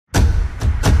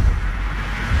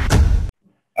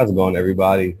How's it going,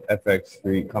 everybody?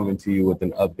 FX3 coming to you with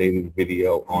an updated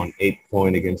video on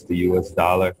ApeCoin against the US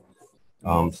dollar.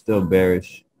 Still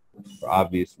bearish for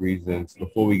obvious reasons.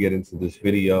 Before we get into this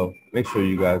video, make sure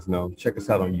you guys know, check us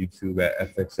out on YouTube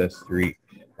at FXS3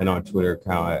 and our Twitter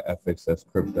account at FXS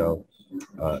Crypto.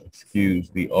 Excuse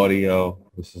the audio.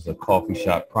 This is a coffee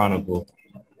shop chronicle,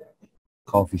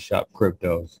 coffee shop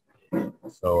cryptos.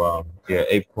 So yeah,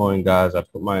 ApeCoin guys, I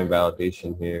put my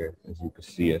invalidation here, as you can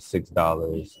see, at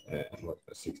 $6 and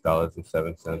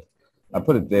 $6.07. I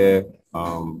put it there.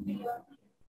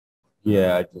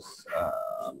 Yeah,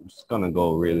 I'm just gonna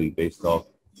go really based off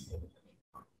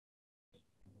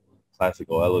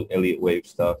classical Elliott wave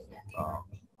stuff,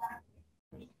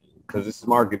 because this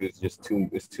market is just too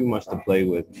much to play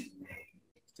with.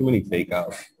 It's too many fake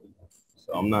outs.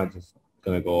 So I'm not just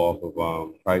gonna go off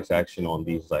of price action on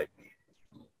these like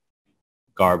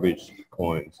garbage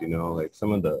coins, like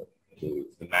some of the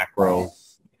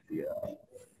macros. The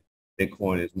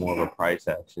Bitcoin is more of a price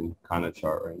action kind of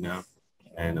chart right now,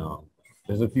 and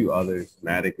there's a few others.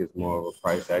 Matic is more of a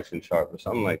price action chart, but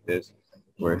something like this,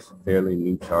 where it's a fairly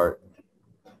new chart.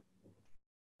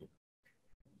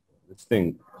 This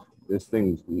thing,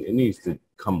 it needs to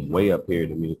come way up here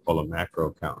to me to call a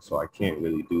macro count, so I can't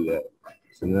really do that.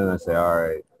 So then I say, all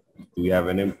right, do we have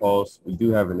an impulse? We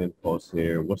do have an impulse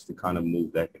here. What's the kind of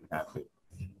move that can happen?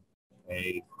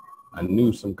 I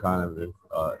knew some kind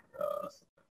of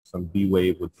some B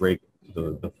wave would break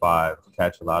the 5,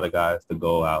 catch a lot of guys to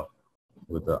go out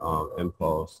with the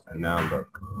impulse. And now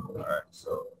look, all right,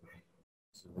 so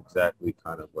this is exactly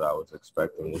kind of what I was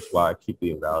expecting, which is why I keep the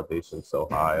invalidation so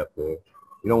high up there.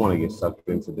 You don't want to get sucked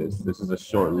into this. This is a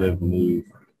short-lived move.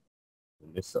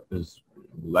 And this is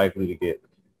likely to get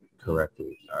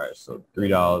corrected. All right, so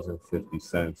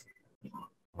 $3.50.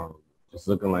 Just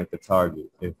looking like the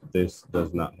target if this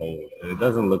does not hold. And it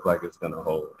doesn't look like it's going to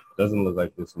hold. It doesn't look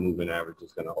like this moving average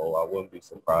is going to hold. I wouldn't be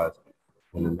surprised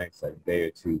in the next day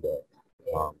or two that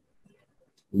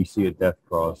we see a death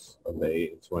cross of the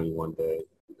 8 and 21 day.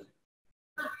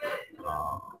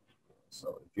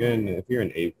 So if you're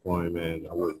an ApeCoin, man,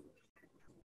 I wouldn't.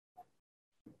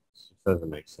 It doesn't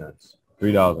make sense.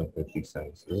 $3.50.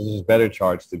 This is better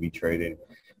charts to be trading.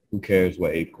 Who cares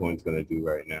what ApeCoin's going to do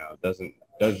right now? It doesn't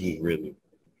really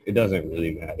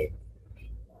matter.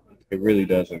 It really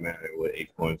doesn't matter what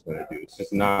ApeCoin's going to do. It's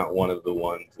just not one of the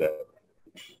ones that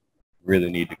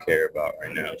really need to care about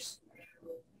right now. It's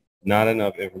not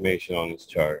enough information on this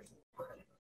chart.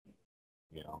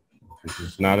 There's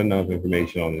just not enough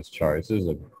information on this chart.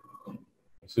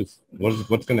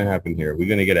 What's going to happen here? We're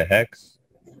going to get a hex.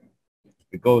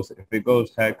 If it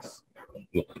goes hex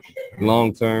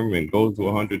long term and goes to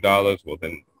 $100, well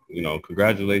then,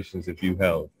 congratulations if you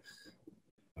held.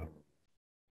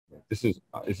 This is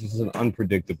an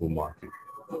unpredictable market.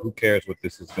 Who cares what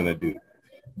this is going to do?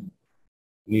 You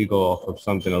need to go off of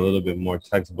something a little bit more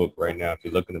textbook right now if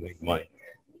you're looking to make money.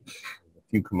 A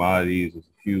few commodities, there's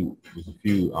a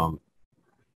few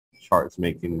charts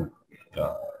making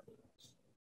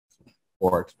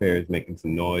forex pairs making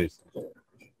some noise.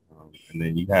 And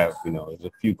then you have, there's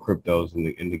a few cryptos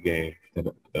in the game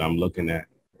that I'm looking at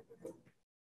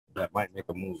that might make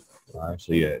a move. All right,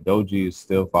 so yeah, Doji is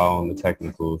still following the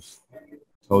technicals.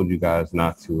 Told you guys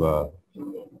not to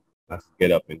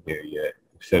get up in here yet.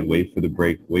 Said wait for the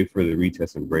break, wait for the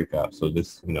retest and breakout. So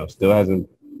this, still hasn't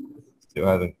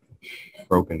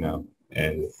broken now.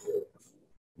 And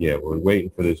yeah, we're waiting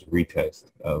for this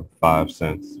retest of 5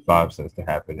 cents to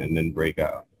happen and then break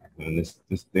out. And this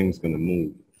thing's gonna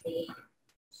move.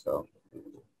 So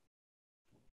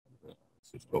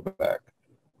let's just go back.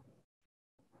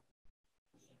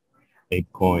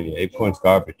 ApeCoin, yeah, ApeCoin's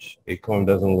garbage. ApeCoin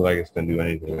doesn't look like it's gonna do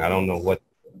anything. I don't know what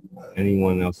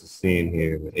anyone else is seeing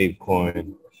here, but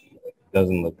ApeCoin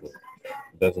doesn't look good.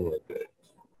 It doesn't look good.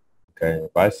 Okay,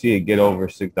 if I see it get over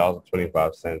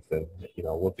 $6.25, then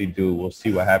whoop-de-doo, we'll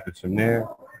see what happens from there.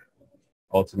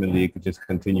 Ultimately, it could just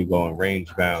continue going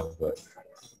range bound, but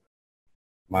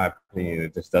in my opinion,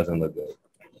 it just doesn't look good.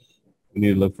 We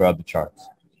need to look for other charts.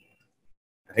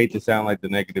 I hate to sound like the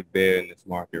negative bear in this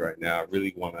market right now. I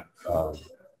really want to,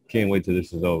 can't wait till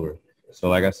this is over. So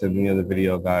like I said in the other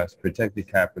video, guys, protect your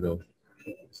capital.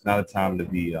 It's not a time to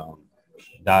be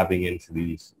diving into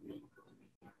these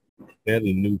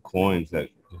fairly new coins that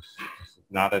just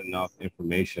not enough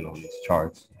information on these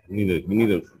charts. We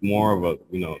need a more of a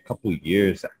couple of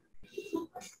years.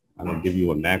 I don't give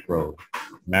you a macro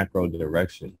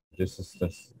direction. This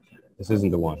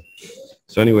isn't the one.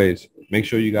 So anyways, make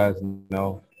sure you guys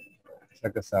know,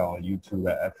 check us out on YouTube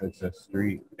at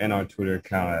FXS3 and our Twitter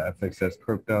account at FXS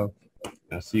Crypto. And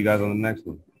I'll see you guys on the next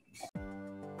one.